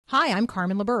Hi, I'm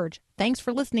Carmen LaBerge. Thanks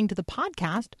for listening to the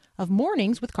podcast of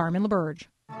Mornings with Carmen LaBerge.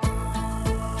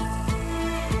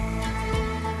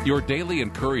 Your daily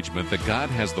encouragement that God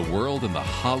has the world in the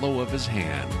hollow of His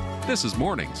hand. This is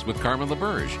Mornings with Carmen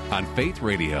LaBerge on Faith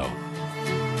Radio. If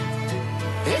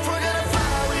we're gonna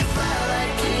fly, we fly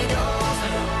like eagles.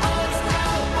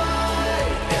 Unstoppable.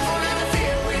 If we're gonna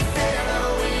fear, we fear no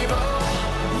evil.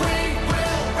 We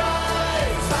will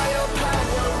rise. By your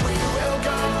power, we will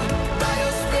go. By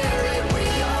your spirit, we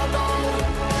are bold.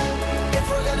 If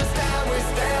we're gonna stand, we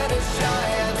stand as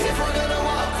giants. If we're gonna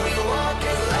walk, we walk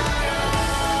as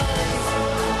lions.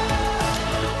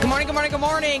 Good morning, good morning, good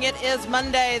morning. It is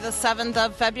Monday, the 7th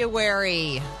of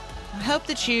February. I hope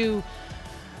that you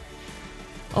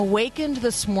awakened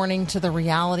this morning to the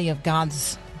reality of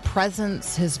God's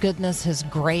presence, His goodness, His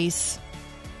grace.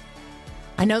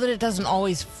 I know that it doesn't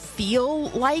always feel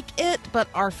like it, but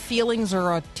our feelings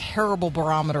are a terrible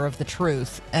barometer of the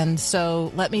truth. And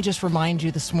so let me just remind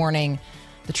you this morning,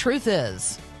 the truth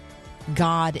is,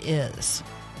 God is.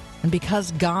 And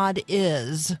because God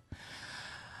is,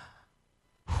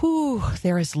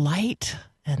 there is light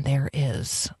and there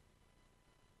is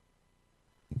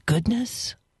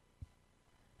goodness.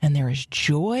 And there is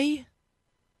joy,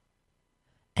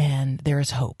 and there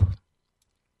is hope.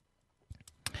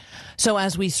 So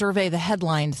as we survey the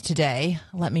headlines today,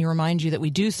 let me remind you that we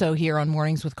do so here on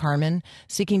Mornings with Carmen,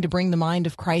 seeking to bring the mind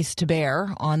of Christ to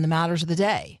bear on the matters of the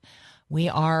day. We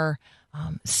are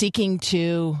seeking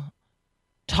to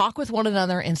talk with one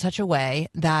another in such a way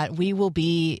that we will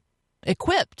be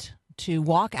equipped to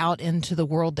walk out into the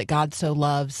world that God so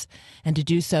loves and to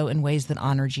do so in ways that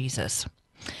honor Jesus.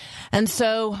 And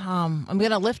so I'm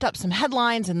going to lift up some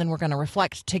headlines, and then we're going to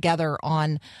reflect together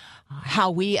on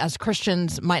how we as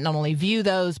Christians might not only view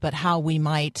those, but how we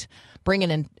might bring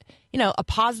in, a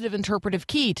positive interpretive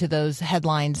key to those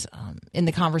headlines in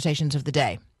the conversations of the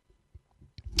day.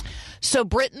 So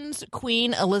Britain's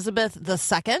Queen Elizabeth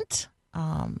II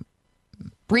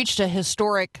reached a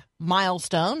historic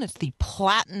milestone. It's the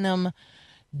Platinum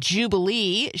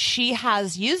Jubilee. She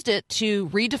has used it to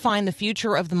redefine the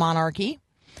future of the monarchy,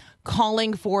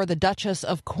 calling for the Duchess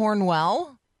of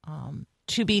Cornwall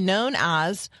to be known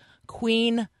as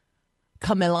Queen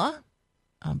Camilla,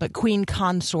 but Queen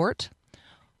Consort,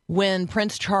 when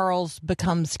Prince Charles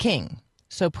becomes king.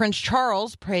 So Prince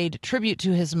Charles paid tribute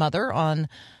to his mother on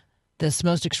this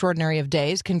most extraordinary of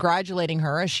days, congratulating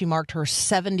her as she marked her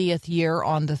 70th year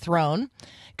on the throne,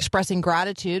 expressing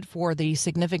gratitude for the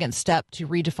significant step to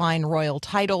redefine royal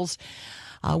titles.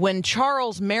 When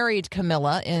Charles married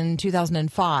Camilla in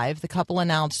 2005, the couple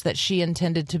announced that she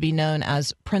intended to be known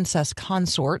as Princess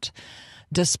Consort,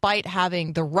 despite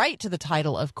having the right to the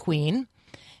title of Queen.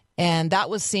 And that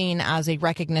was seen as a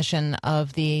recognition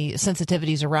of the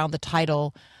sensitivities around the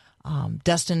title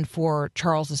destined for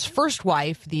Charles's first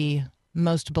wife, the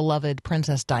most beloved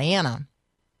Princess Diana.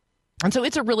 And so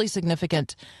it's a really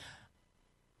significant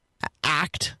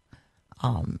act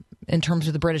in terms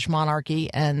of the British monarchy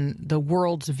and the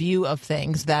world's view of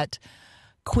things that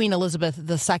Queen Elizabeth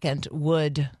II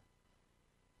would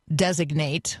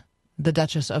designate the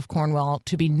Duchess of Cornwall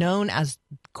to be known as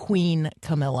Queen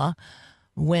Camilla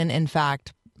when, in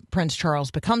fact, Prince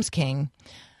Charles becomes king,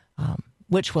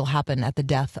 which will happen at the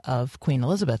death of Queen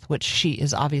Elizabeth, which she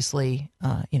is obviously,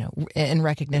 in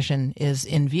recognition is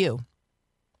in view.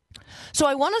 So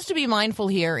I want us to be mindful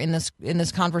here in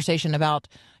this conversation about,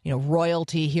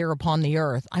 royalty here upon the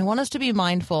earth. I want us to be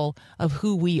mindful of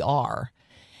who we are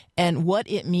and what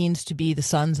it means to be the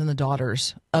sons and the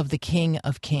daughters of the King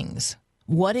of Kings,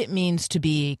 what it means to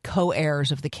be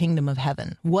co-heirs of the kingdom of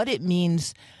heaven, what it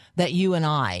means that you and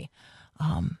I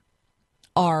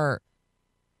are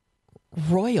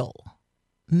royal,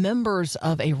 members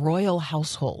of a royal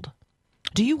household.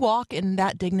 Do you walk in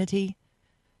that dignity?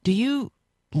 Do you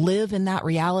live in that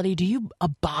reality? Do you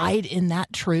abide in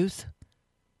that truth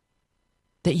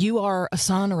that you are a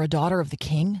son or a daughter of the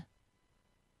King?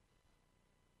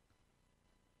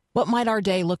 What might our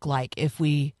day look like if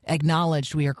we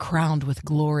acknowledged we are crowned with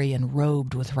glory and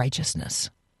robed with righteousness?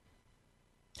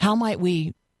 How might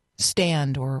we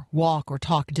stand or walk or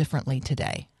talk differently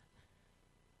today?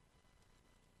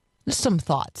 Just some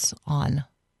thoughts on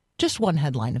just one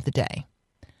headline of the day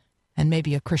and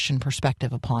maybe a Christian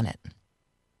perspective upon it.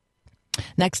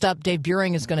 Next up, Dave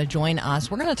Buehring is going to join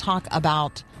us. We're going to talk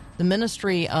about the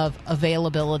ministry of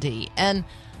availability and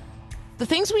the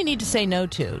things we need to say no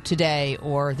to today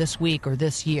or this week or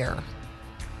this year.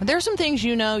 There are some things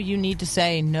you need to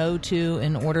say no to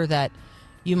in order that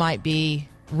you might be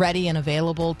ready and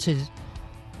available to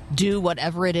do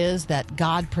whatever it is that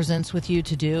God presents with you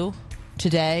to do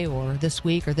today or this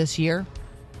week or this year.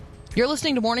 You're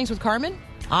listening to Mornings with Carmen.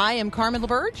 I am Carmen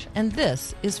LaBerge, and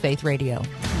this is Faith Radio.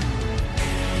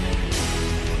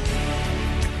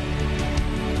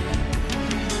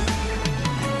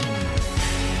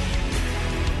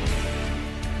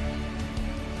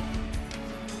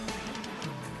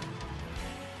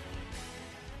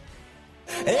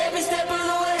 Every step of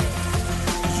the way,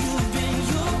 you've been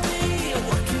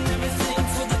working everything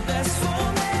for the best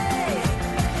for me.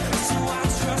 So I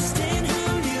trust in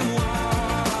who you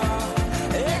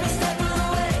are. Every step of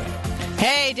the way.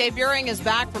 Hey, Dave Buring is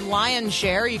back from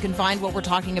Lionshare. You can find what we're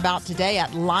talking about today at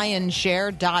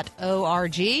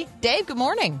lionshare.org. Dave, good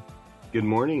morning. Good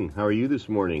morning. How are you this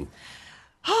morning?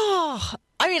 Oh,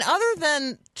 I mean, other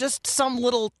than just some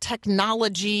little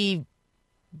technology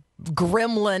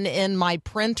gremlin in my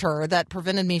printer that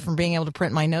prevented me from being able to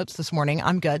print my notes this morning,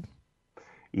 I'm good.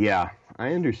 Yeah,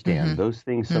 I understand. Those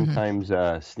things sometimes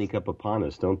sneak up upon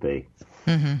us, don't they?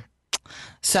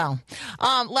 So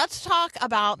let's talk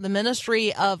about the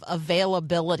ministry of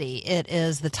availability. It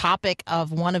is the topic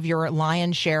of one of your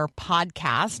Lionshare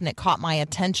podcasts, and it caught my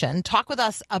attention. Talk with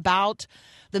us about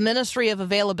the ministry of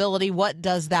availability. What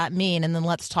does that mean? And then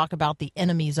let's talk about the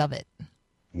enemies of it.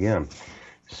 Yeah.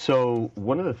 So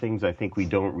one of the things I think we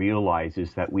don't realize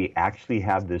is that we actually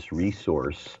have this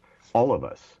resource, all of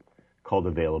us, called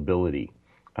availability.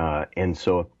 And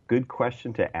so a good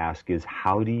question to ask is,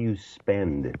 how do you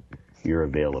spend your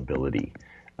availability?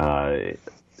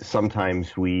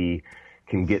 Sometimes we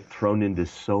can get thrown into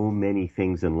so many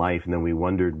things in life, and then we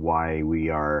wondered why we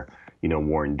are,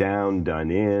 worn down,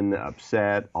 done in,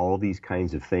 upset, all these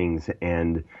kinds of things.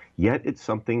 And yet it's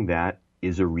something that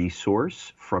is a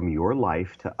resource from your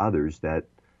life to others that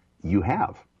you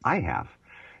have, I have.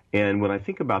 And when I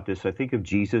think about this, I think of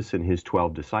Jesus and his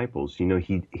 12 disciples.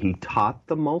 He taught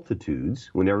the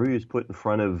multitudes whenever he was put in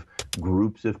front of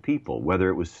groups of people, whether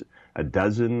it was a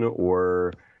dozen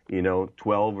or,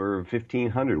 12 or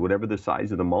 1,500, whatever the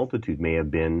size of the multitude may have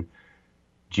been,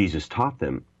 Jesus taught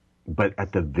them. But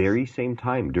at the very same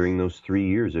time, during those 3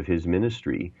 years of his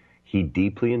ministry, he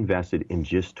deeply invested in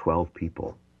just 12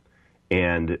 people.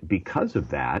 And because of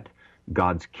that,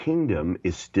 God's kingdom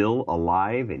is still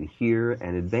alive and here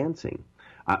and advancing.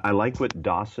 I like what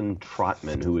Dawson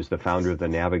Trotman, who is the founder of the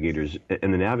Navigators,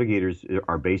 and the Navigators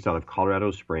are based out of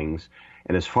Colorado Springs.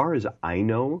 And as far as I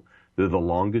know, they're the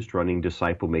longest running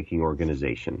disciple-making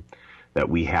organization that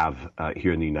we have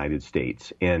here in the United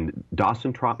States. And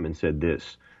Dawson Trotman said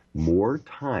this: more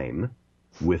time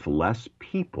with less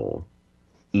people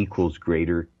equals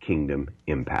greater kingdom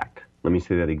impact. Let me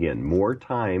say that again. More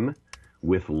time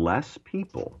with less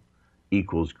people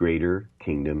equals greater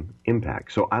kingdom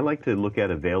impact. So I like to look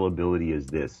at availability as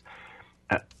this.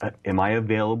 Am I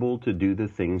available to do the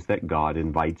things that God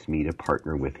invites me to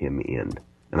partner with him in?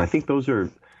 And I think those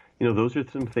are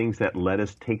some things that let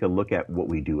us take a look at what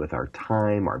we do with our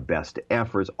time, our best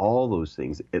efforts, all those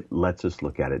things. It lets us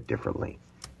look at it differently.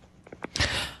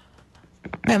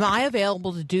 Am I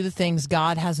available to do the things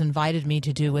God has invited me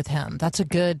to do with him? I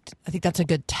think that's a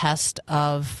good test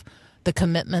of the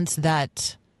commitments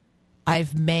that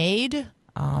I've made.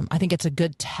 I think it's a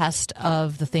good test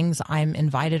of the things I'm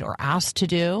invited or asked to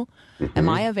do. Mm-hmm. Am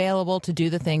I available to do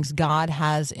the things God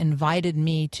has invited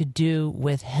me to do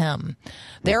with him?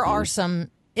 There are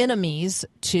some enemies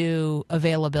to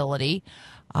availability.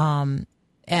 And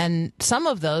some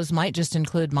of those might just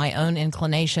include my own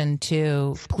inclination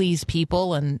to please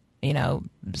people and,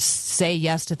 say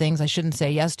yes to things I shouldn't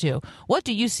say yes to. What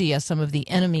do you see as some of the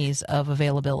enemies of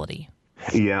availability?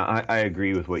 Yeah, I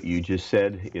agree with what you just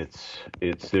said.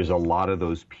 There's a lot of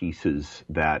those pieces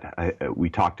that we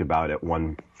talked about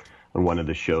on one of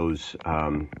the shows,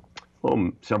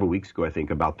 several weeks ago, I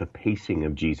think, about the pacing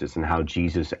of Jesus and how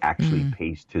Jesus actually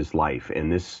paced his life.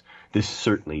 And this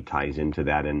certainly ties into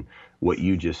that. And what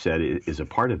you just said is a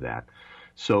part of that.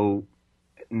 So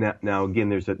now again,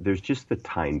 there's just the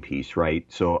time piece, right?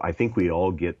 So I think we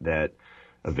all get that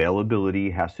availability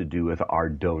has to do with our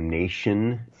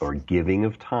donation or giving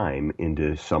of time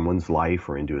into someone's life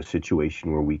or into a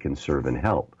situation where we can serve and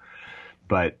help.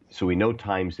 But so we know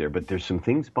time's there, but there's some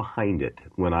things behind it.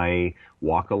 When I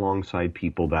walk alongside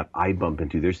people that I bump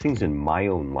into, there's things in my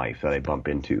own life that I bump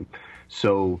into.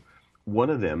 So one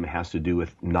of them has to do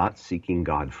with not seeking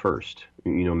God first.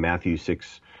 Matthew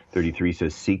 6:33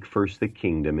 says, seek first the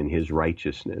kingdom and his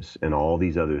righteousness, and all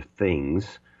these other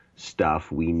things,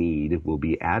 stuff we need, will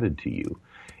be added to you.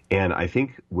 And I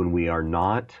think when we are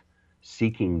not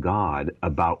seeking God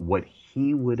about what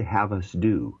he would have us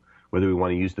do, whether we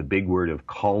want to use the big word of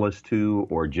call us to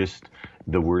or just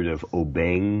the word of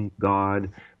obeying God,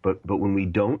 but when we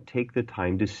don't take the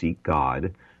time to seek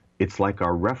God, it's like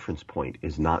our reference point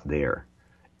is not there.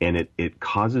 And it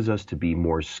causes us to be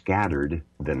more scattered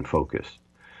than focused.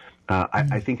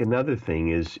 I think another thing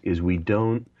is we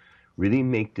don't really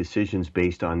make decisions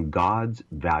based on God's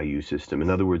value system.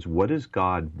 In other words, what does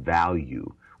God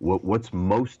value? What's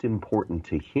most important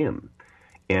to him?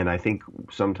 And I think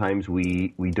sometimes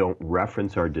we don't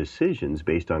reference our decisions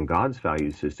based on God's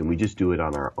value system. We just do it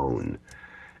on our own.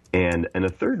 And a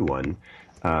third one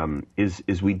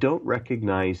is we don't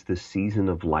recognize the season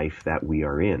of life that we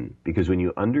are in. Because when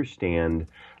you understand,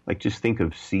 like just think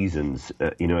of seasons,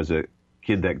 as a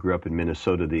kid that grew up in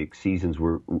Minnesota, the seasons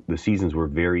were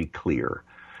very clear.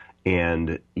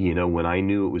 And, when I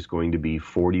knew it was going to be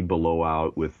 40 below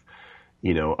out with,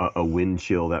 a wind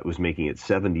chill that was making it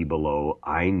 70 below,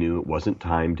 I knew it wasn't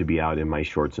time to be out in my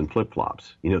shorts and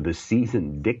flip-flops. The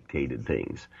season dictated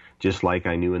things. Just like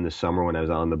I knew in the summer when I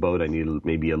was on the boat, I needed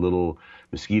maybe a little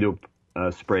mosquito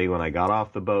spray when I got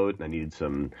off the boat, and I needed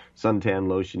some suntan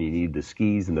lotion. You need the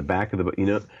skis in the back of the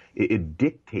boat. It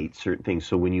dictates certain things.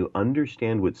 So when you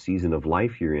understand what season of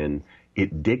life you're in,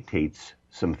 it dictates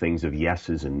some things of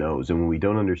yeses and nos. And when we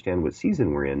don't understand what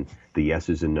season we're in, the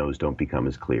yeses and nos don't become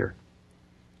as clear.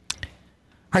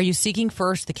 Are you seeking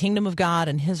first the kingdom of God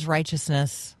and his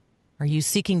righteousness? Are you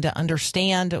seeking to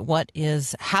understand what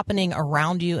is happening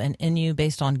around you and in you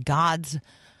based on God's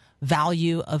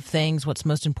value of things, what's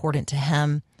most important to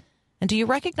him? And do you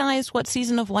recognize what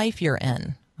season of life you're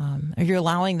in? Are you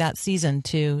allowing that season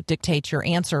to dictate your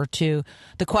answer to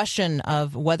the question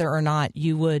of whether or not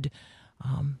you would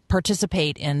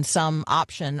participate in some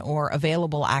option or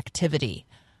available activity?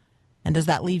 And does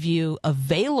that leave you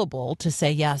available to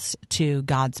say yes to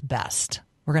God's best?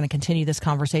 We're going to continue this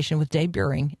conversation with Dave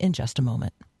Buehring in just a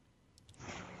moment.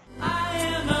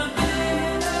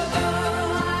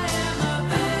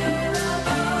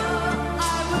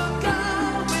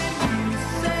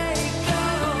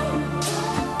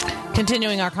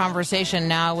 Continuing our conversation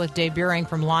now with Dave Buehring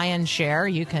from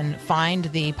Lionshare. You can find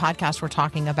the podcast we're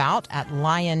talking about at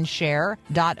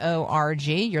lionshare.org.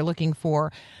 You're looking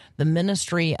for the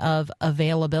Ministry of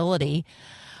Availability.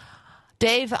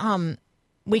 Dave,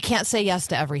 we can't say yes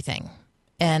to everything.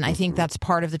 And I think that's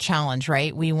part of the challenge,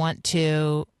 right? We want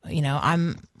to,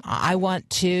 I want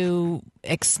to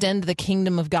extend the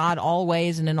kingdom of God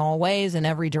always and in all ways in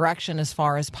every direction as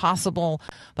far as possible.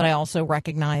 But I also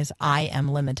recognize I am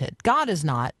limited. God is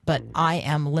not, but I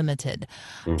am limited.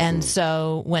 And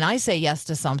so when I say yes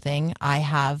to something, I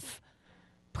have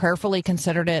prayerfully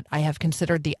considered it. I have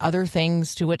considered the other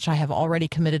things to which I have already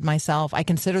committed myself. I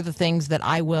consider the things that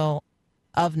I will,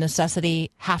 of necessity,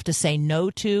 have to say no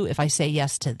to. If I say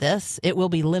yes to this, it will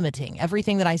be limiting.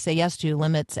 Everything that I say yes to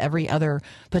limits every other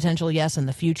potential yes in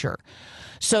the future.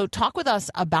 So talk with us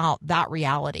about that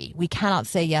reality. We cannot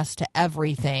say yes to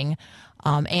everything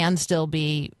and still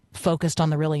be focused on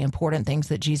the really important things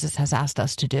that Jesus has asked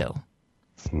us to do.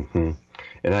 And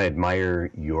I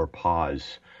admire your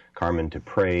pause, Carmen, to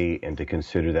pray and to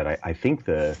consider that. I think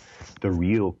the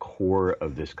real core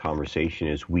of this conversation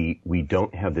is we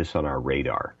don't have this on our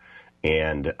radar.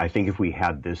 And I think if we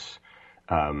had this,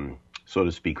 so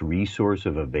to speak, resource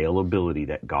of availability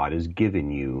that God has given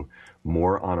you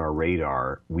more on our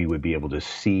radar, we would be able to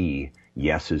see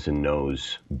yeses and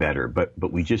nos better. But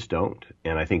we just don't.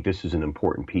 And I think this is an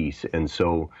important piece. And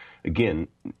so, again,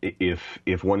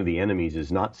 if one of the enemies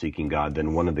is not seeking God,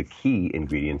 then one of the key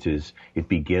ingredients is it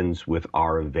begins with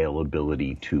our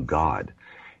availability to God.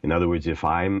 In other words, if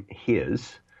I'm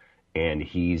his and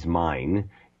he's mine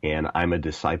and I'm a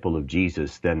disciple of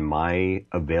Jesus, then my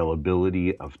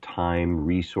availability of time,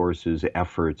 resources,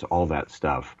 efforts, all that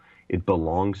stuff, it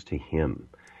belongs to him.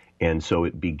 And so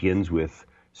it begins with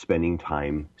spending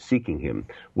time seeking him.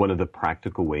 One of the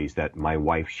practical ways that my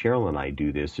wife Cheryl and I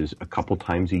do this is a couple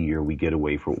times a year we get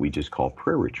away for what we just call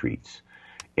prayer retreats.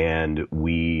 And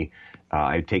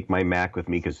I take my Mac with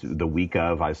me because the week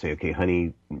of I say, okay,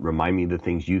 honey, remind me of the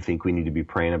things you think we need to be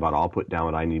praying about. I'll put down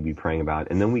what I need to be praying about.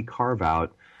 And then we carve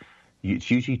out,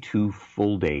 it's usually 2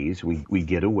 full days. We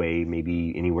get away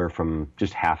maybe anywhere from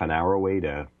just half an hour away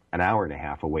to an hour and a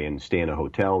half away and stay in a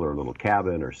hotel or a little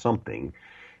cabin or something,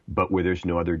 but where there's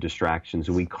no other distractions.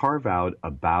 And we carve out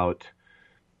about,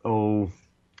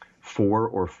 4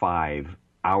 or 5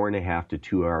 hour-and-a-half to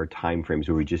 2-hour time frames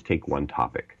where we just take one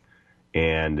topic.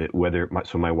 And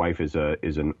my wife is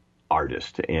an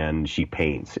artist and she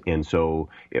paints. And so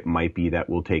it might be that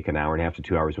we'll take an hour-and-a-half to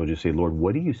 2 hours. We'll just say, Lord,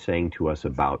 what are you saying to us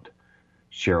about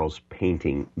Cheryl's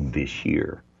painting this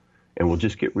year? And we'll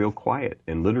just get real quiet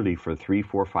and literally for 3,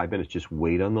 4, 5 minutes, just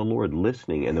wait on the Lord,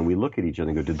 listening. And then we look at each other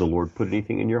and go, did the Lord put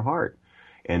anything in your heart?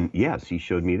 And yes, he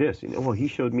showed me this. Well, he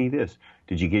showed me this.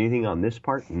 Did you get anything on this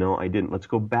part? No, I didn't. Let's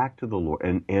go back to the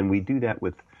Lord. And we do that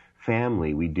with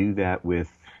family. We do that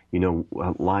with,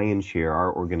 Lion Share,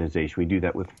 our organization. We do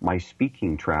that with my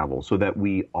speaking travel, so that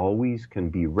we always can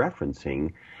be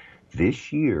referencing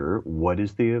this year, what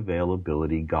is the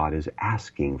availability God is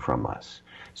asking from us?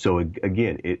 So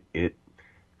again, it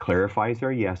clarifies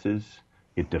our yeses,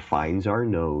 it defines our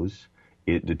nos,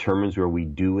 it determines where we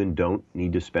do and don't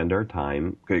need to spend our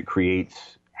time, it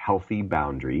creates healthy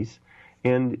boundaries.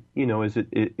 And, as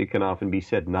it can often be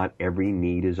said, not every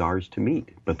need is ours to meet,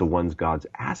 but the ones God's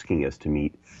asking us to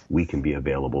meet, we can be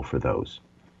available for those.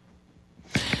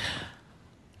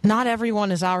 Not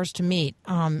everyone is ours to meet.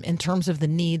 In terms of the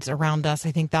needs around us,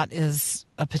 I think that is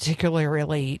a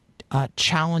particularly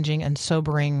challenging and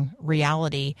sobering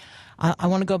reality. I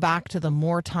want to go back to the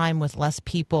more time with less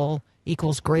people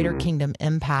equals greater kingdom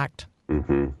impact.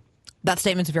 Mm-hmm. That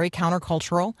statement's very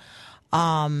countercultural.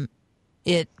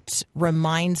 It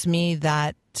reminds me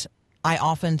that I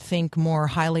often think more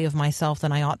highly of myself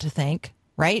than I ought to think,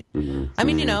 right? Mm-hmm. I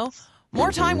mean,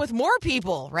 more time with more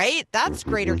people, right? That's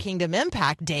greater kingdom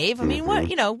impact, Dave. I mean, what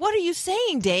are you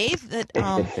saying, Dave? That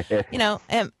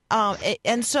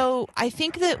and so I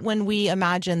think that when we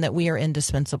imagine that we are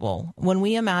indispensable, when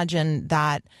we imagine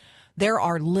that there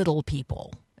are little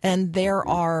people and there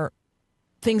are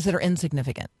things that are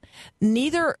insignificant,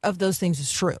 neither of those things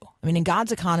is true. I mean, in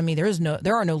God's economy, there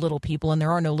are no little people and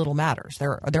there are no little matters.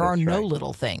 There are no right.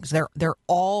 little things. It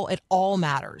all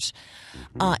matters.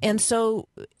 And so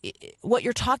what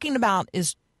you're talking about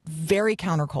is very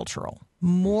countercultural.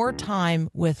 More time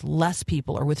with less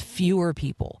people or with fewer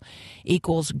people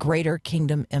equals greater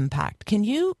kingdom impact. Can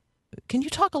you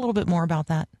talk a little bit more about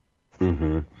that?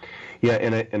 Mm-hmm. Yeah,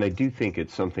 and I do think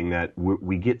it's something that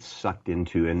we get sucked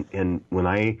into, and when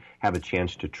I have a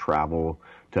chance to travel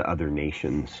to other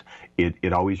nations,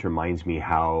 it always reminds me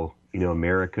how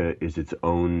America is its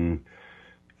own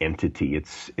entity.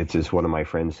 It's as one of my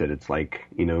friends said, it's like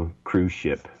cruise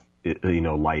ship,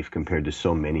 life compared to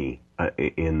so many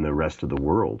in the rest of the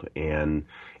world, and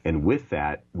with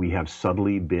that we have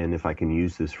subtly been, if I can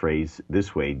use this phrase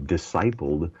this way,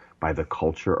 discipled by the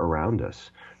culture around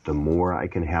us. The more I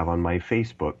can have on my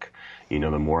Facebook, the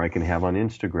more I can have on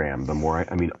Instagram, the more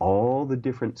all the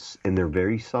different, and they're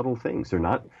very subtle things. They're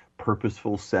not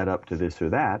purposeful set up to this or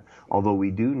that, although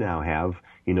we do now have,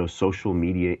 social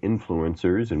media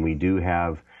influencers, and we do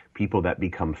have people that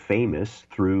become famous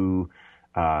through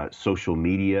social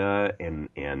media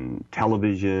and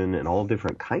television and all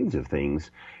different kinds of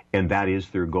things. And that is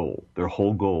their goal. Their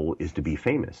whole goal is to be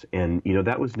famous. And,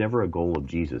 that was never a goal of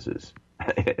Jesus's.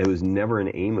 It was never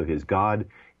an aim of his. God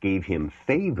gave him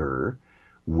favor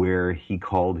where he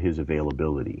called his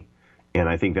availability. And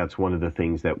I think that's one of the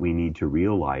things that we need to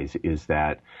realize is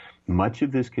that much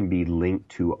of this can be linked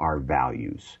to our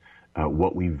values,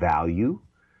 what we value.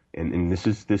 And this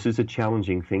is a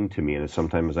challenging thing to me. And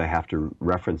sometimes I have to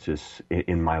reference this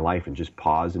in my life and just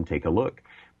pause and take a look.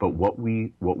 But what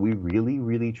we really,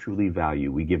 really, truly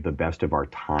value, we give the best of our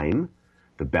time,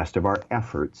 the best of our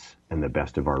efforts, and the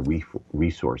best of our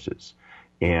resources.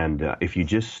 And if you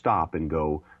just stop and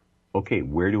go, okay,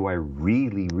 where do I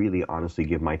really, really honestly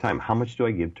give my time? How much do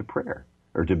I give to prayer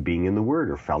or to being in the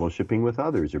Word or fellowshipping with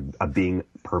others or being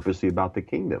purposely about the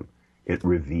kingdom? It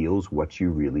reveals what you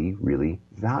really, really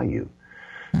value.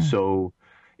 So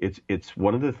it's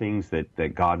one of the things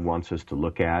that God wants us to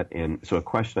look at. And so a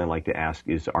question I like to ask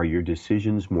is, are your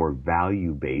decisions more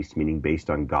value-based, meaning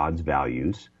based on God's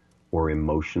values, or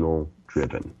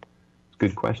emotional-driven? It's a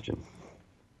good question.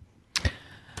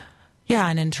 Yeah,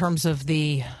 and in terms of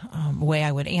the way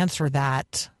I would answer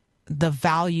that, the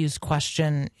values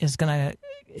question is gonna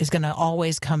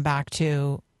always come back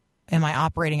to, am I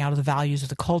operating out of the values of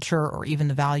the culture or even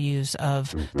the values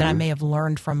of that I may have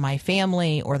learned from my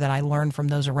family or that I learned from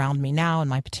those around me now in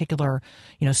my particular,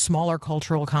 smaller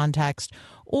cultural context?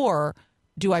 Or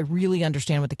do I really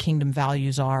understand what the kingdom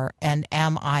values are? And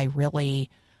am I really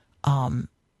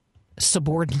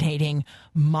subordinating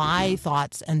my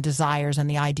thoughts and desires and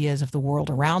the ideas of the world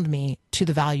around me to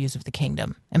the values of the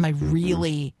kingdom? Am I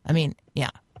really,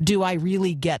 do I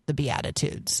really get the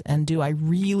Beatitudes? And do I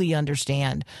really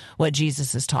understand what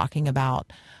Jesus is talking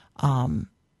about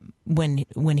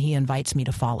when he invites me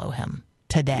to follow him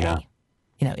today,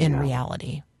 in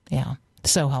reality? Yeah.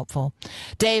 So helpful.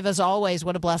 Dave, as always,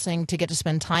 what a blessing to get to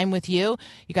spend time with you.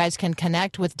 You guys can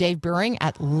connect with Dave Buehring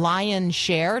at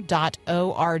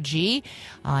lionshare.org. He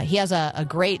has a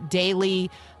great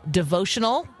daily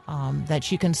devotional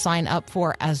that you can sign up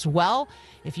for as well.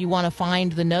 If you want to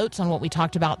find the notes on what we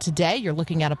talked about today, you're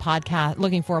looking for a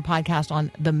podcast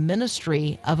on the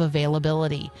ministry of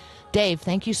availability. Dave,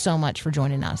 thank you so much for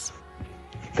joining us.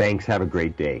 Thanks. Have a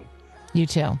great day. You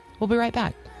too. We'll be right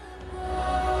back.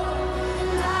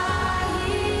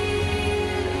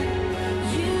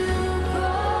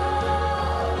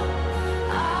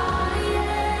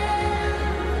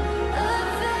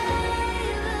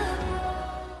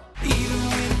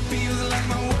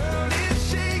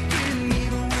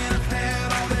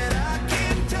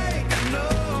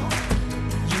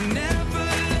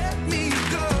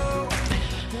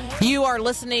 You are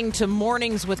listening to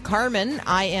Mornings with Carmen.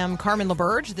 I am Carmen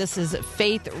LaBerge. This is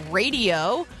Faith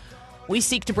Radio. We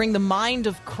seek to bring the mind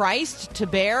of Christ to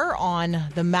bear on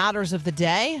the matters of the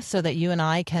day so that you and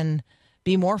I can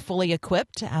be more fully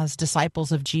equipped as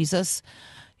disciples of Jesus,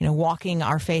 walking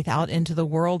our faith out into the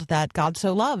world that God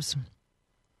so loves.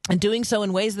 And doing so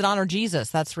in ways that honor Jesus.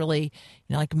 That's really,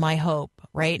 like my hope,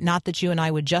 right? Not that you and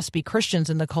I would just be Christians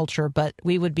in the culture, but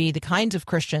we would be the kinds of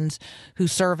Christians who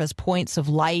serve as points of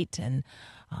light and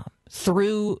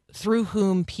through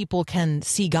whom people can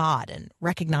see God and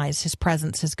recognize His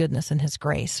presence, His goodness, and His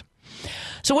grace.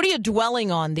 So what are you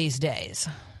dwelling on these days?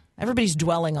 Everybody's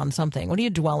dwelling on something. What are you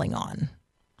dwelling on?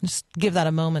 Just give that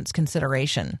a moment's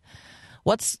consideration.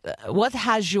 What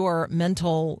has your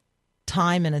mental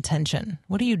time and attention?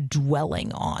 What are you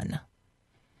dwelling on?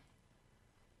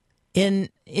 In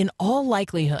all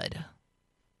likelihood,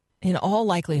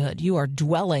 you are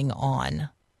dwelling on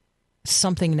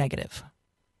something negative,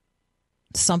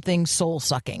 something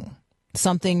soul-sucking,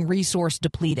 something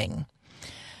resource-depleting.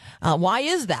 Why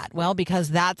is that? Well, because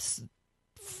that's,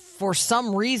 for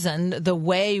some reason, the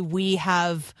way we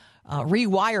have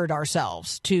rewired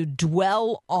ourselves to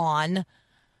dwell on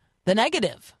the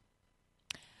negative.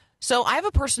 So I have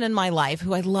a person in my life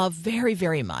who I love very,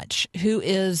 very much, who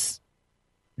is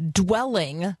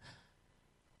dwelling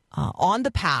on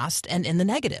the past and in the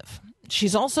negative.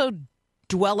 She's also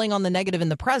dwelling on the negative in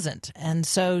the present. And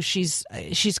so she's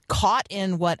caught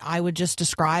in what I would just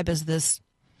describe as this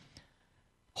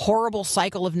horrible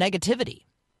cycle of negativity.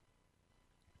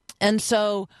 And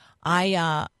so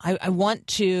I want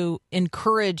to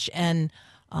encourage and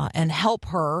help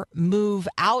her move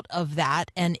out of that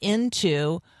and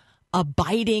into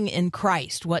abiding in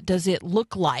Christ. What does it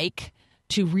look like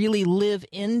to really live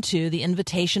into the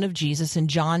invitation of Jesus in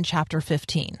John chapter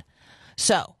 15?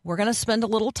 So we're going to spend a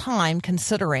little time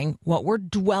considering what we're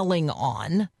dwelling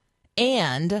on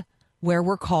and where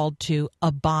we're called to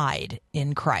abide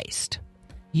in Christ.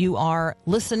 You are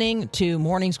listening to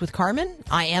Mornings with Carmen.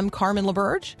 I am Carmen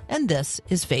LaBerge, and this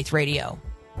is Faith Radio.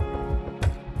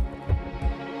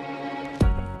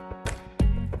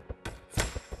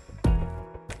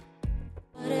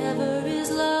 Whatever is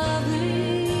lovely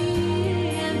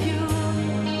and pure,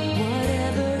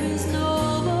 whatever is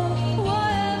noble,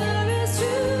 whatever is true,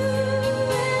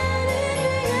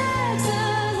 anything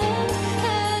excellent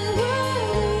and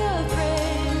worthy of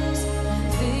praise,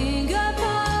 think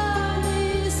upon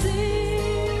these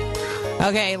things.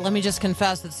 Okay, let me just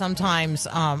confess that sometimes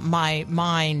my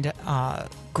mind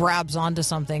grabs onto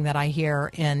something that I hear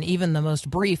in even the most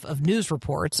brief of news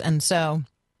reports. And so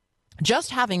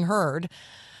just having heard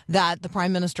that the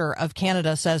Prime Minister of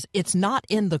Canada says it's not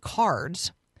in the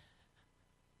cards,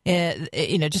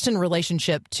 just in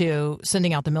relationship to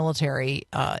sending out the military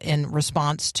in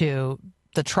response to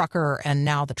the trucker and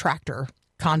now the tractor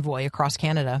convoy across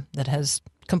Canada that has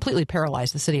completely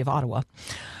paralyzed the city of Ottawa.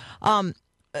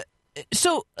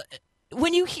 So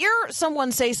when you hear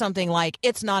someone say something like,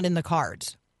 it's not in the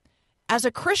cards, as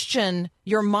a Christian,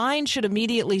 your mind should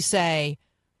immediately say,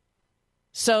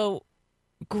 such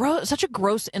a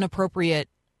gross, inappropriate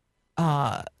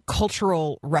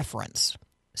cultural reference.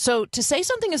 So to say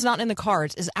something is not in the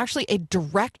cards is actually a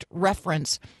direct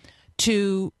reference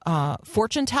to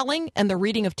fortune telling and the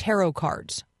reading of tarot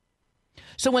cards.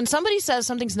 So when somebody says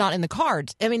something's not in the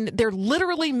cards, I mean, they're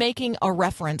literally making a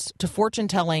reference to fortune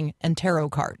telling and tarot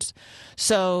cards.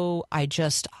 So I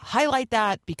just highlight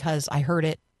that because I heard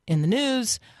it in the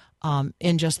news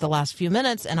in just the last few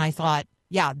minutes, and I thought,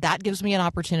 yeah, that gives me an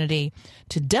opportunity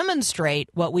to demonstrate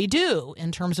what we do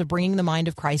in terms of bringing the mind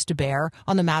of Christ to bear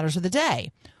on the matters of the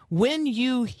day. When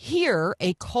you hear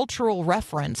a cultural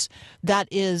reference that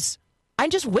is, I'm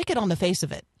just wicked on the face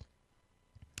of it,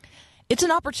 it's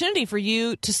an opportunity for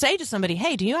you to say to somebody,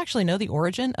 hey, do you actually know the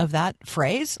origin of that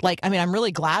phrase? Like, I mean, I'm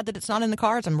really glad that it's not in the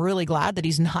cards. I'm really glad that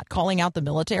he's not calling out the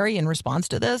military in response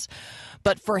to this.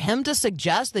 But for him to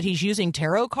suggest that he's using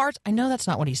tarot cards, I know that's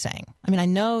not what he's saying. I mean, I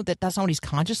know that that's not what he's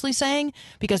consciously saying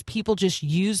because people just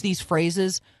use these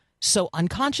phrases so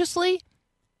unconsciously.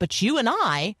 But you and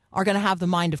I are going to have the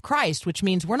mind of Christ, which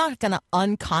means we're not going to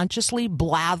unconsciously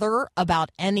blather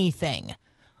about anything.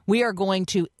 We are going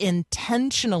to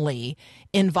intentionally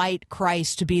invite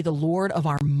Christ to be the Lord of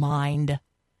our mind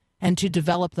and to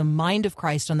develop the mind of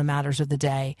Christ on the matters of the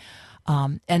day.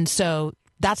 And so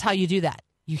that's how you do that.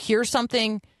 You hear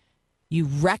something, you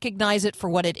recognize it for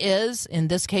what it is, in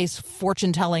this case,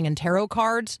 fortune telling and tarot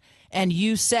cards, and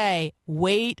you say,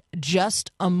 wait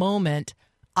just a moment.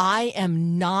 I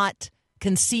am not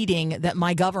conceding that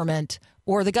my government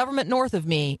or the government north of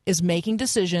me is making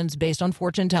decisions based on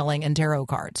fortune telling and tarot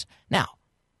cards. Now,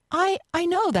 I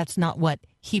know that's not what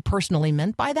he personally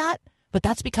meant by that, but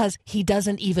that's because he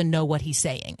doesn't even know what he's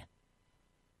saying.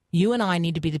 You and I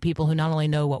need to be the people who not only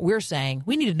know what we're saying,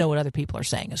 we need to know what other people are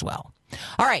saying as well.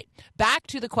 All right, back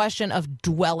to the question of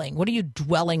dwelling. What are you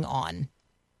dwelling on?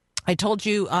 I told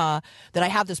you that I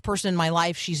have this person in my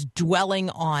life. She's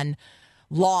dwelling on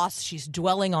loss. She's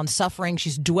dwelling on suffering.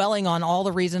 She's dwelling on all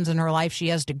the reasons in her life she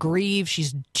has to grieve.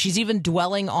 She's even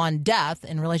dwelling on death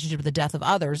in relationship to the death of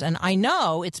others. And I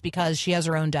know it's because she has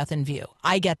her own death in view.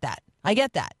 I get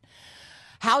that.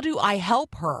 How do I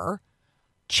help her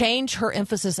change her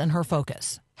emphasis and her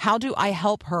focus? How do I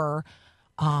help her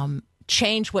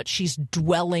change what she's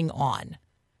dwelling on?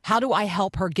 How do I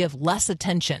help her give less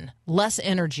attention, less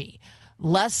energy,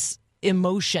 less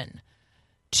emotion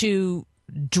to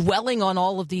dwelling on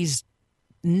all of these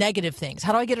negative things?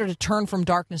 How do I get her to turn from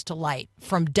darkness to light,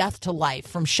 from death to life,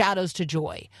 from shadows to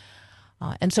joy?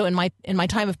 And so in my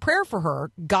time of prayer for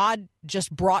her, God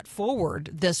just brought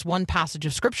forward this one passage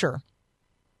of Scripture.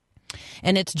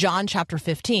 And it's John chapter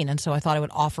 15. And so I thought I would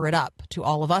offer it up to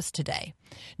all of us today.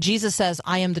 Jesus says,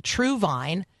 I am the true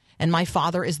vine, and my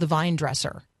Father is the vine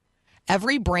dresser.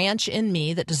 Every branch in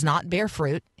me that does not bear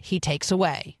fruit, he takes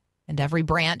away. And every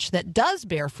branch that does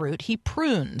bear fruit, he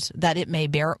prunes, that it may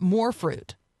bear more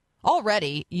fruit.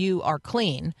 Already you are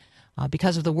clean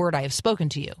because of the word I have spoken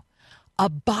to you.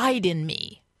 Abide in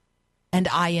me, and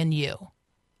I in you.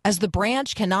 As the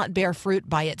branch cannot bear fruit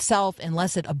by itself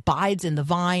unless it abides in the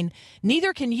vine,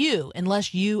 neither can you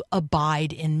unless you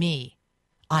abide in me.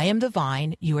 I am the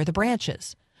vine, you are the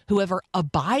branches. Whoever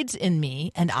abides in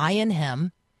me, and I in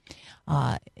him,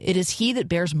 it is he that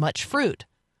bears much fruit.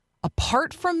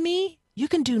 Apart from me, you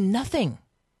can do nothing.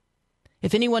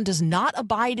 If anyone does not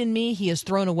abide in me, he is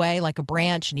thrown away like a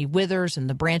branch, and he withers, and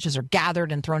the branches are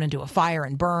gathered and thrown into a fire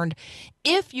and burned.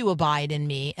 If you abide in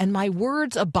me, and my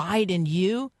words abide in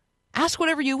you, ask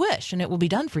whatever you wish, and it will be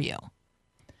done for you.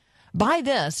 By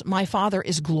this my Father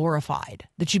is glorified,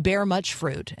 that you bear much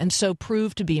fruit, and so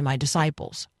prove to be my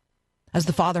disciples. As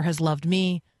the Father has loved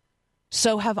me,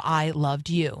 so have I loved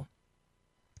you.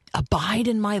 Abide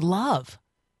in my love.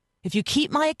 If you keep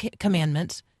my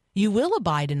commandments, you will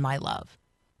abide in my love,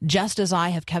 just as I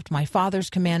have kept my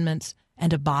Father's commandments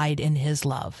and abide in his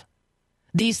love.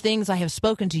 These things I have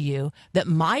spoken to you, that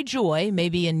my joy may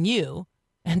be in you,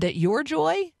 and that your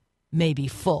joy may be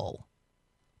full.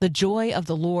 The joy of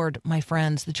the Lord, my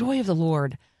friends, the joy of the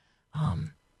Lord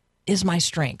is my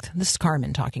strength. This is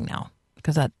Carmen talking now,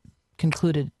 because that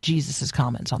concluded Jesus'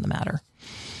 comments on the matter.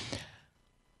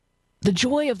 The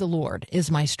joy of the Lord is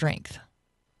my strength.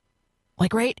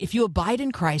 Like, right, if you abide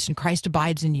in Christ and Christ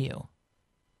abides in you,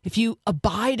 if you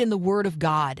abide in the Word of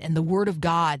God and the Word of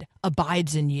God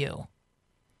abides in you,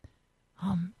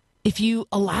 if you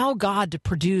allow God to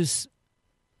produce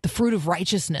the fruit of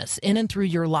righteousness in and through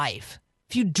your life,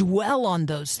 if you dwell on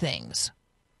those things,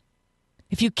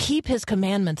 if you keep his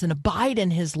commandments and abide in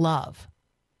his love,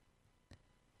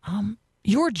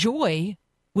 your joy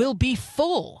will be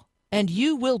full, and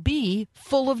you will be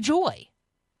full of joy.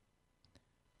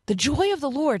 The joy of the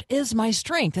Lord is my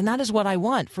strength, and that is what I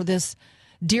want for this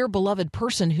dear beloved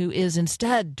person who is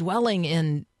instead dwelling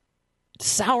in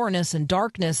sourness and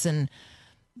darkness and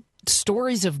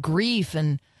stories of grief.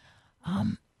 And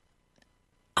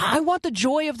I want the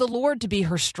joy of the Lord to be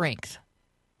her strength.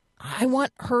 I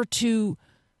want her to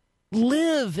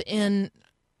live in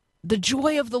the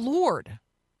joy of the Lord,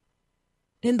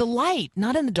 in the light,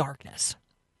 not in the darkness.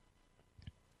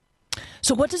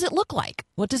 So what does it look like?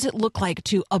 What does it look like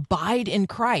to abide in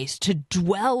Christ, to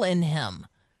dwell in him?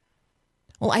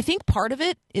 Well, I think part of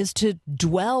it is to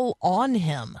dwell on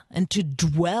him and to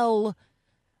dwell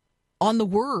on the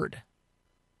word.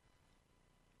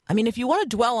 I mean, if you want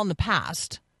to dwell on the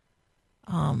past,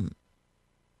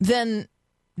 then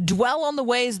dwell on the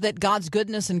ways that God's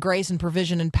goodness and grace and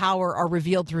provision and power are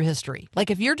revealed through history. Like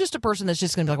if you're just a person that's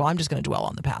just going to be like, well, I'm just going to dwell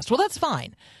on the past. Well, that's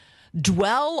fine.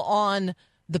 Dwell on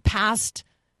the past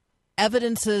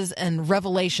evidences and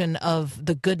revelation of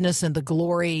the goodness and the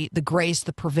glory, the grace,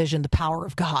 the provision, the power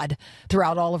of God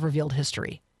throughout all of revealed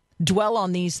history. Dwell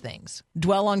on these things.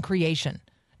 Dwell on creation.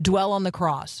 Dwell on the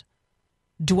cross.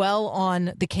 Dwell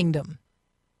on the kingdom.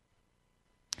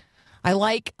 I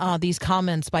like these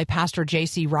comments by Pastor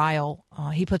J.C. Ryle.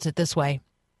 He puts it this way.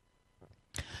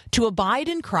 To abide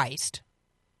in Christ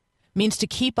means to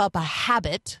keep up a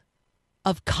habit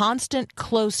of constant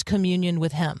close communion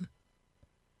with Him.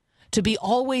 To be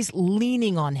always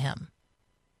leaning on Him,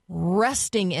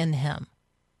 resting in Him,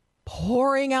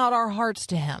 pouring out our hearts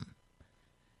to Him,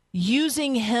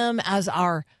 using Him as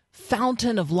our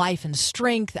fountain of life and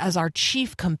strength, as our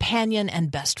chief companion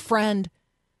and best friend,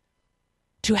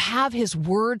 to have His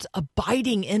words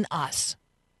abiding in us,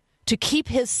 to keep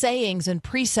His sayings and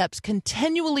precepts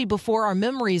continually before our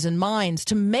memories and minds,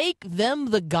 to make them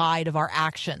the guide of our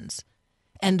actions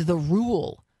and the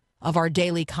rule of our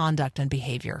daily conduct and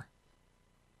behavior.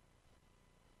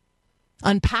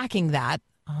 Unpacking that,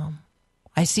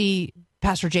 I see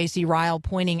Pastor J.C. Ryle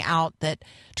pointing out that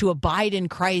to abide in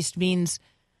Christ means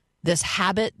this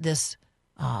habit, this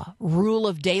rule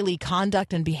of daily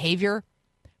conduct and behavior.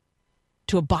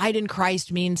 To abide in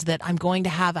Christ means that I'm going to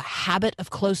have a habit of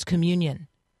close communion.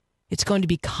 It's going to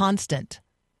be constant.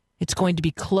 It's going to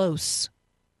be close.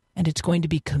 And it's going to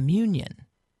be communion.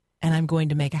 And I'm going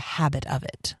to make a habit of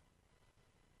it.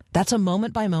 That's a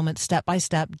moment by moment, step by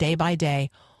step, day by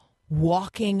day,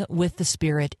 walking with the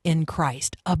Spirit in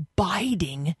Christ,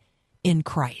 abiding in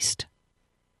Christ.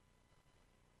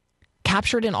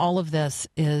 Captured in all of this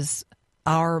is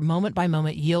our moment by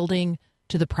moment yielding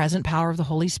to the present power of the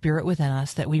Holy Spirit within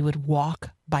us, that we would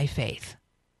walk by faith,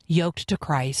 yoked to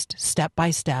Christ, step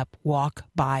by step, walk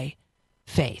by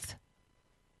faith.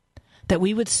 That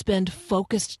we would spend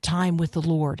focused time with the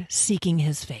Lord, seeking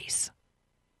His face.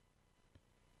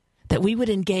 That we would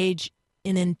engage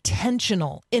in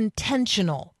intentional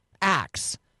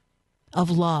acts of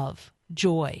love,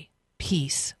 joy,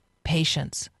 peace,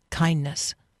 patience,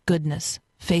 kindness, goodness,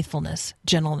 faithfulness,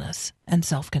 gentleness, and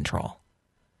self-control.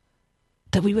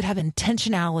 That we would have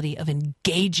intentionality of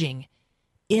engaging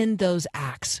in those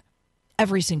acts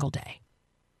every single day.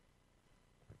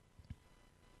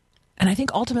 And I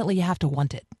think ultimately you have to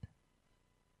want it.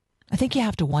 I think you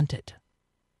have to want it.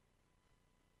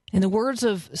 In the words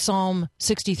of Psalm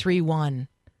 63,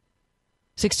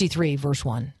 verse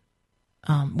 1,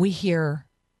 we hear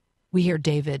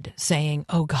David saying,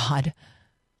 "Oh God,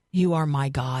 you are my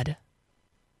God.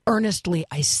 Earnestly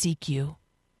I seek you.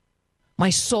 My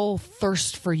soul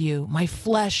thirsts for you. My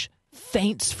flesh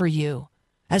faints for you,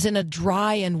 as in a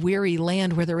dry and weary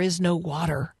land where there is no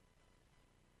water."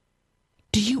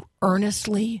 Do you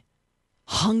earnestly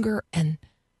hunger and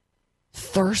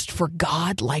thirst for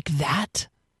God like that?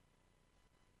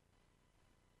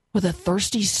 With a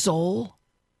thirsty soul?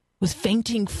 With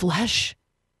fainting flesh?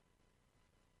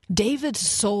 David's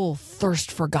soul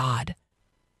thirsted for God.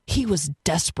 He was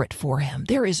desperate for Him.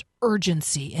 There is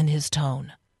urgency in his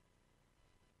tone.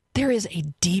 There is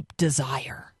a deep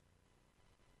desire.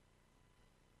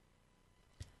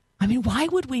 I mean, why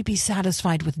would we be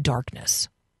satisfied with darkness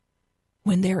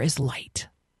when there is light?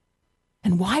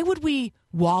 And why would we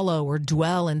wallow or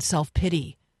dwell in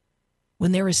self-pity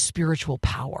when there is spiritual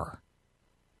power?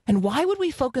 And why would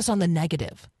we focus on the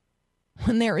negative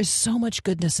when there is so much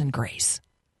goodness and grace?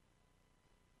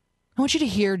 I want you to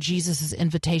hear Jesus'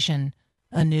 invitation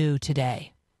anew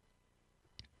today.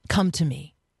 Come to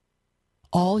me,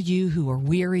 all you who are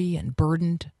weary and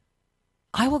burdened.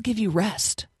 I will give you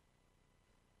rest.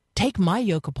 Take my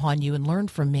yoke upon you and learn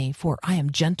from me, for I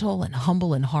am gentle and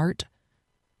humble in heart,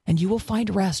 and you will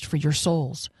find rest for your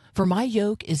souls. For my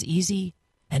yoke is easy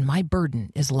and my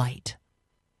burden is light.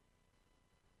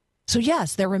 So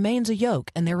yes, there remains a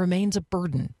yoke and there remains a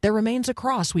burden. There remains a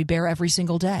cross we bear every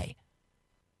single day.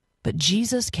 But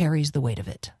Jesus carries the weight of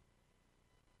it.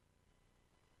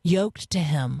 Yoked to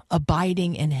Him,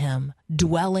 abiding in Him,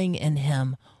 dwelling in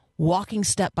Him, walking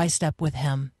step by step with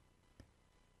Him.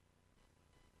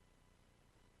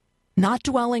 Not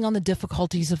dwelling on the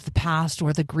difficulties of the past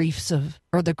or the griefs of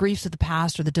the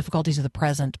past or the difficulties of the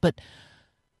present, but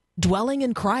dwelling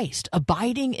in Christ,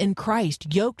 abiding in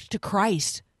Christ, yoked to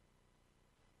Christ,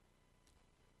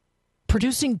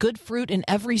 producing good fruit in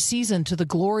every season to the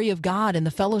glory of God and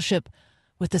the fellowship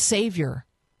with the Savior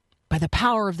by the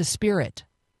power of the Spirit.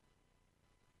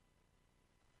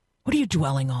 What are you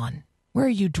dwelling on? Where are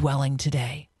you dwelling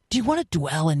today? Do you want to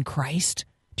dwell in Christ?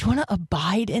 Do Do you want to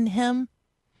abide in him?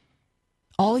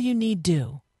 All you need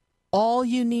do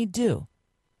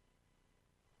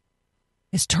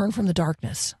is turn from the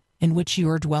darkness in which you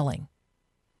are dwelling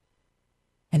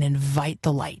and invite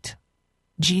the light.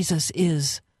 Jesus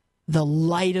is the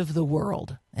light of the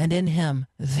world, and in him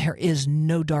there is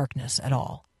no darkness at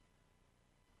all.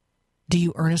 Do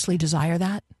you earnestly desire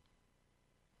that?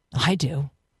 I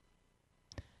do.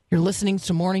 You're listening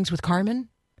to Mornings with Carmen.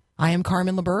 I am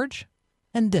Carmen LaBerge,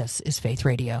 and this is Faith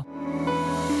Radio.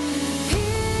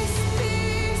 Peace,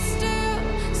 be still,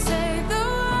 say the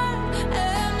word,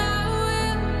 and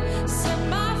I will set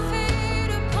my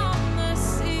feet upon the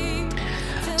sea.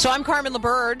 So I'm Carmen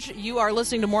LaBerge. You are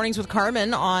listening to Mornings with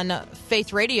Carmen on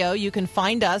Faith Radio. You can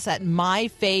find us at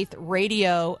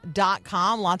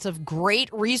myfaithradio.com. Lots of great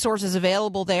resources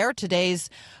available there. Today's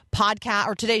podcast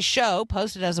or today's show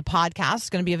posted as a podcast is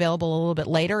going to be available a little bit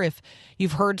later. If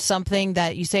you've heard something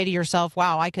that you say to yourself,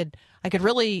 wow, I could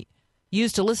really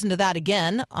use to listen to that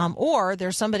again, or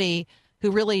there's somebody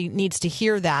who really needs to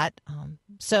hear that.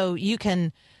 So you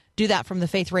can do that from the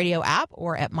Faith Radio app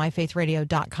or at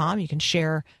myfaithradio.com. You can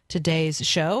share today's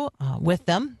show with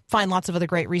them. Find lots of other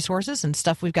great resources and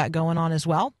stuff we've got going on as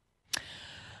well.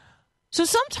 So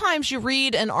sometimes you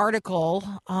read an article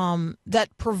that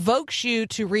provokes you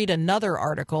to read another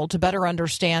article to better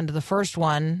understand the first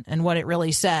one and what it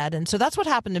really said. And so that's what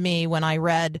happened to me when I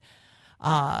read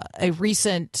a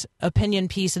recent opinion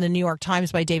piece in the New York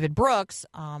Times by David Brooks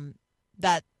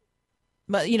that,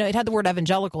 you know, it had the word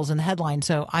evangelicals in the headline.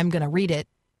 So I'm going to read it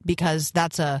because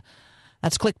that's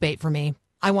clickbait for me.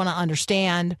 I want to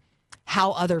understand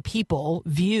how other people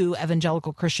view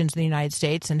evangelical Christians in the United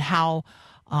States and how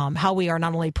we are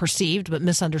not only perceived but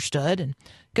misunderstood, and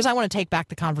because I want to take back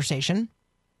the conversation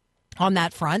on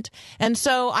that front. And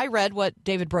so I read what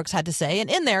David Brooks had to say, and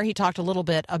in there he talked a little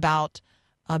bit about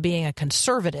being a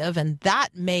conservative, and that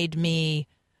made me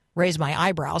raise my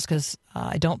eyebrows because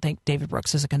I don't think David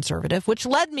Brooks is a conservative, which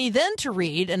led me then to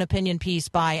read an opinion piece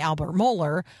by Albert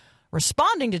Mohler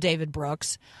responding to David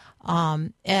Brooks,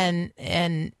 and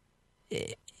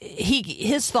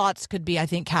his thoughts could be, I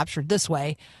think, captured this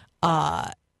way.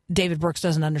 David Brooks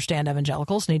doesn't understand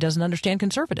evangelicals and he doesn't understand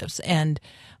conservatives. And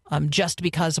just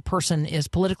because a person is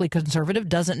politically conservative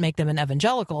doesn't make them an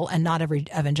evangelical, and not every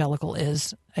evangelical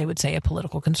is, I would say, a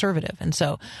political conservative. And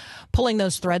so pulling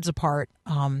those threads apart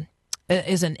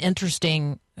is an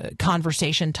interesting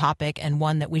conversation topic, and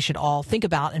one that we should all think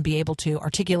about and be able to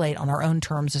articulate on our own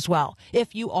terms as well.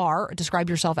 If you describe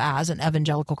yourself as an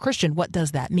evangelical Christian, what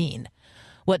does that mean?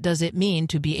 What does it mean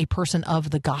to be a person of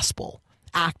the gospel,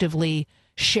 actively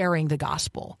sharing the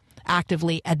gospel,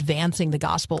 actively advancing the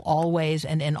gospel always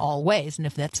and in all ways? And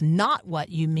if that's not what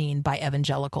you mean by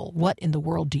evangelical, what in the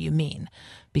world do you mean?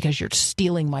 Because you're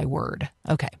stealing my word.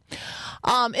 Okay.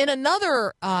 In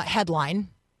another headline,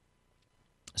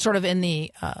 sort of in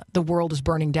the world is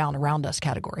burning down around us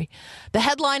category, the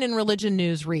headline in Religion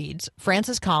News reads,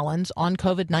 Francis Collins on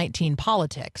COVID-19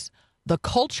 politics, the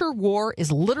culture war is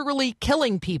literally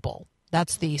killing people.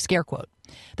 That's the scare quote.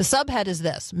 The subhead is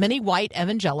this: many white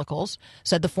evangelicals,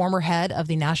 said the former head of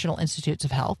the National Institutes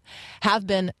of Health, have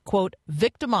been, quote,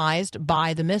 victimized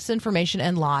by the misinformation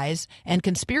and lies and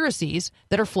conspiracies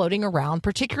that are floating around,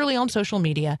 particularly on social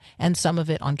media and some of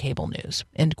it on cable news,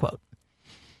 end quote.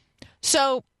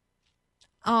 So,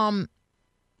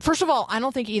 first of all, I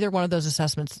don't think either one of those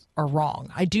assessments are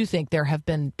wrong. I do think there have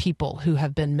been people who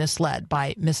have been misled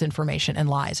by misinformation and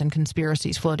lies and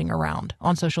conspiracies floating around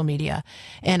on social media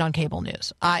and on cable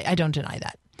news. I don't deny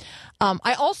that.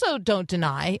 I also don't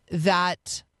deny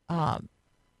that the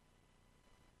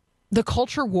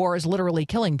culture war is literally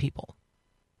killing people.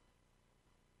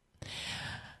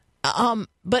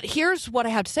 But here's what I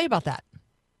have to say about that.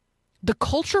 The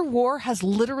culture war has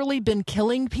literally been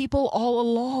killing people all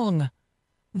along.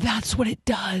 That's what it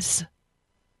does.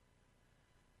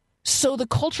 So the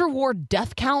culture war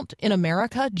death count in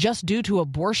America just due to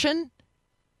abortion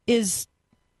is,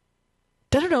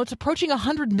 I don't know, it's approaching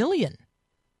 100 million.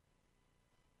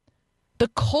 The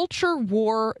culture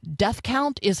war death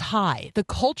count is high. The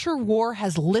culture war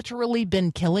has literally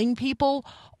been killing people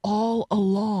all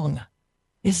along.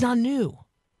 It's not new.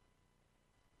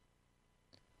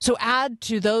 So add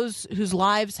to those whose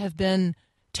lives have been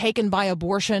taken by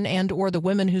abortion and or the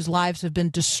women whose lives have been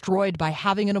destroyed by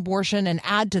having an abortion, and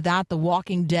add to that the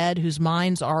walking dead whose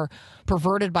minds are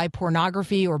perverted by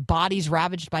pornography or bodies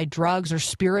ravaged by drugs or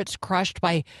spirits crushed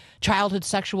by childhood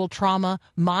sexual trauma,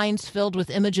 minds filled with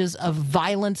images of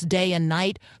violence day and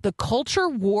night. The culture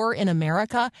war in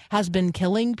America has been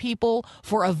killing people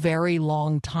for a very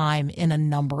long time in a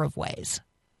number of ways.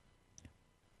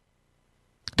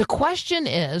 The question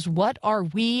is, what are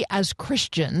we as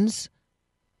Christians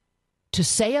to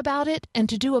say about it and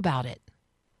to do about it?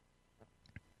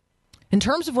 In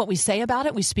terms of what we say about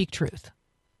it, we speak truth.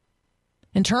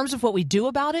 In terms of what we do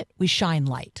about it, we shine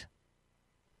light.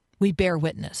 We bear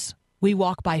witness. We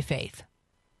walk by faith.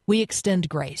 We extend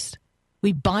grace.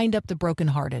 We bind up the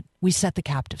brokenhearted. We set the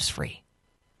captives free.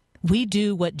 We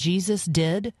do what Jesus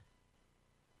did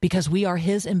because we are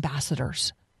his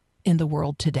ambassadors in the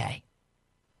world today.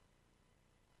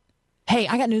 Hey,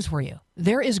 I got news for you.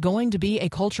 There is going to be a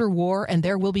culture war, and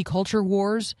there will be culture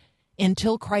wars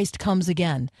until Christ comes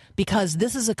again, because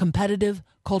this is a competitive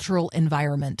cultural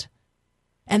environment.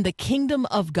 And the kingdom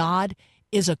of God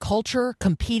is a culture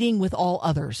competing with all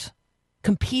others,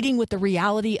 competing with the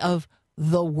reality of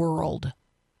the world.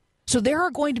 So there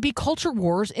are going to be culture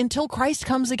wars until Christ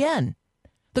comes again.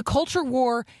 The culture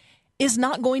war is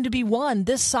not going to be won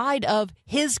this side of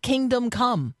his kingdom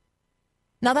come.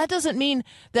 Now, that doesn't mean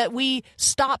that we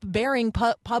stop bearing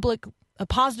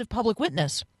positive public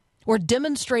witness or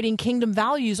demonstrating kingdom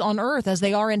values on earth as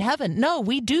they are in heaven. No,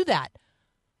 we do that.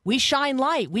 We shine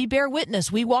light. We bear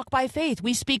witness. We walk by faith.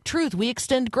 We speak truth. We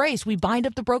extend grace. We bind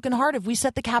up the brokenhearted. We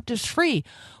set the captives free.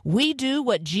 We do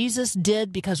what Jesus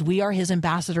did because we are his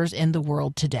ambassadors in the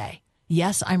world today.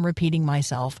 Yes, I'm repeating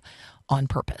myself on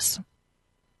purpose.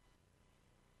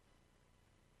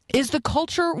 Is the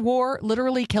culture war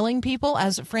literally killing people,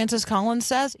 as Francis Collins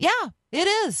says? Yeah, it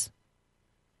is.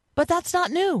 But that's not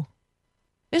new.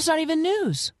 It's not even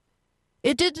news.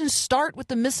 It didn't start with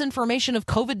the misinformation of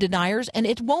COVID deniers, and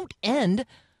it won't end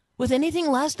with anything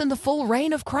less than the full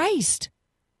reign of Christ.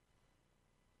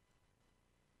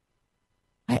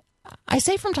 I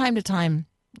say from time to time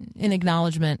in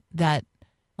acknowledgement that,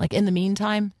 like, in the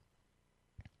meantime,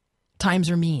 times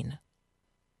are mean.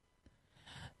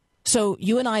 So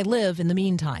you and I live in the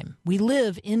meantime. We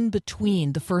live in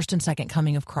between the first and second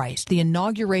coming of Christ, the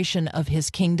inauguration of his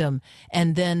kingdom,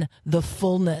 and then the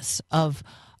fullness of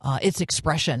its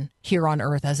expression here on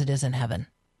earth as it is in heaven.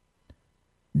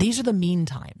 These are the mean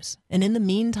times. And in the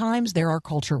mean times, there are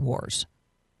culture wars.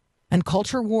 And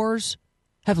culture wars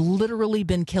have literally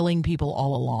been killing people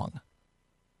all along.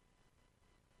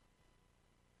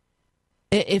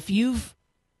 If you've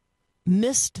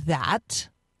missed that,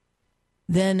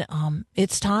 then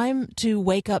it's time to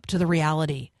wake up to the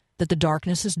reality that the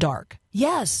darkness is dark.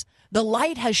 Yes, the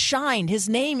light has shined. His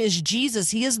name is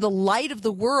Jesus. He is the light of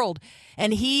the world.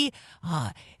 And he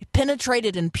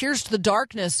penetrated and pierced the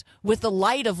darkness with the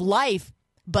light of life.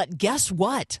 But guess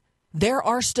what? There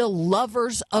are still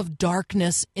lovers of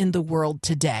darkness in the world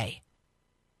today.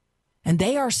 And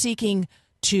they are seeking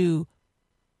to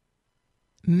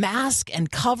mask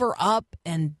and cover up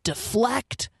and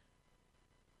deflect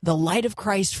the light of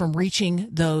Christ from reaching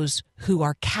those who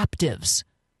are captives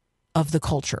of the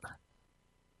culture.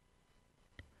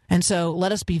 And so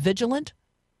let us be vigilant.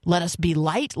 Let us be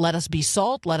light. Let us be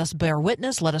salt. Let us bear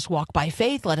witness. Let us walk by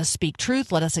faith. Let us speak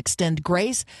truth. Let us extend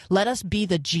grace. Let us be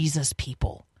the Jesus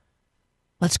people.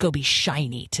 Let's go be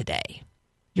shiny today.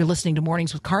 You're listening to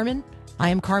Mornings with Carmen. I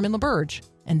am Carmen LaBerge,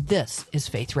 and this is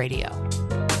Faith Radio.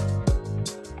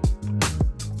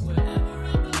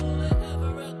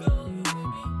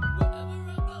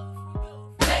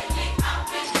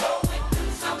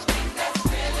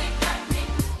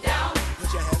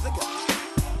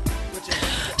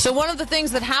 So one of the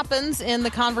things that happens in the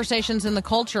conversations in the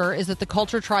culture is that the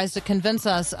culture tries to convince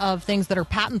us of things that are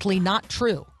patently not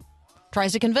true.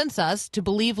 Tries to convince us to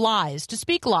believe lies, to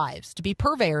speak lies, to be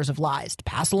purveyors of lies, to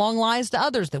pass along lies to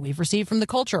others that we've received from the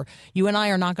culture. You and I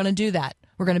are not going to do that.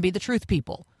 We're going to be the truth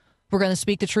people. We're going to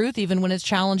speak the truth even when it's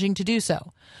challenging to do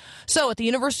so. So at the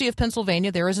University of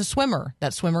Pennsylvania, there is a swimmer.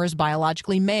 That swimmer is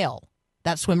biologically male.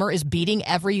 That swimmer is beating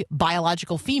every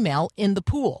biological female in the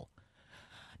pool.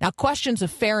 Now, questions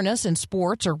of fairness in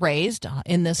sports are raised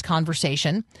in this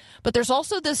conversation, but there's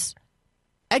also this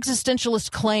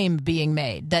existentialist claim being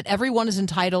made that everyone is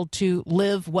entitled to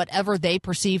live whatever they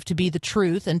perceive to be the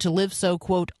truth and to live so,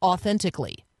 quote,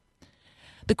 authentically.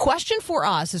 The question for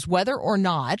us is whether or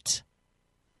not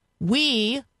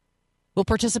we will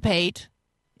participate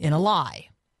in a lie,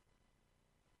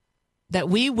 that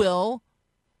we will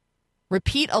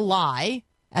repeat a lie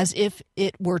as if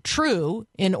it were true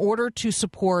in order to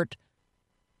support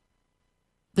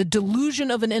the delusion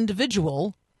of an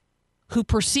individual who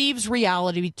perceives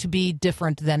reality to be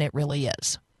different than it really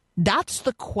is. That's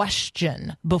the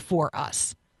question before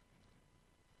us.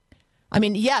 I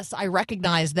mean, yes, I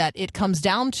recognize that it comes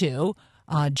down to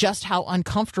just how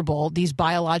uncomfortable these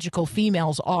biological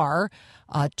females are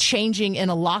changing in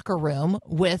a locker room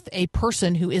with a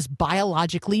person who is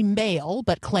biologically male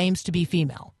but claims to be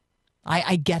female.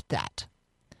 I get that.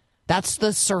 That's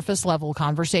the surface level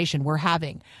conversation we're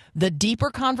having. The deeper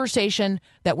conversation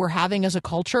that we're having as a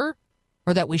culture,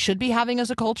 or that we should be having as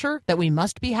a culture, that we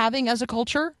must be having as a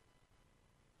culture,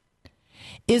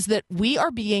 is that we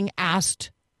are being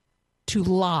asked to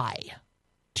lie,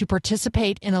 to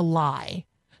participate in a lie,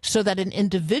 so that an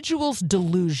individual's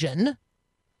delusion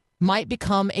might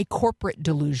become a corporate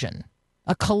delusion,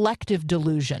 a collective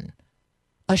delusion,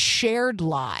 a shared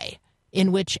lie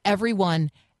in which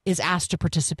everyone is asked to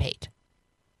participate.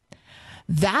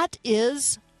 That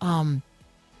is not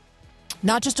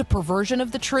just a perversion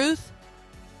of the truth,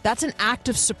 that's an act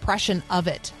of suppression of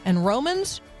it. And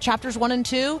Romans chapters 1 and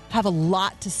 2 have a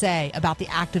lot to say about the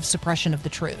active suppression of the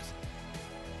truth.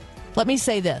 Let me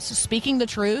say this, speaking the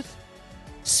truth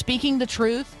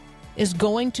is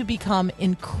going to become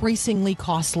increasingly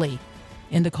costly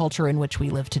in the culture in which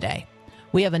we live today.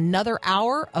 We have another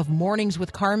hour of Mornings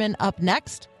with Carmen up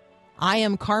next. I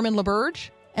am Carmen LaBerge,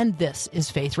 and this is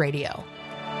Faith Radio.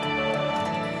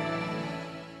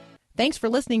 Thanks for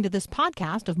listening to this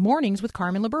podcast of Mornings with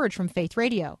Carmen LaBerge from Faith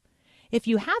Radio. If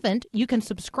you haven't, you can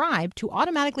subscribe to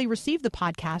automatically receive the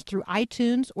podcast through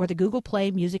iTunes or the Google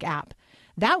Play Music app.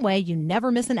 That way, you never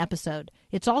miss an episode.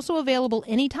 It's also available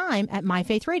anytime at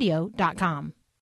myfaithradio.com.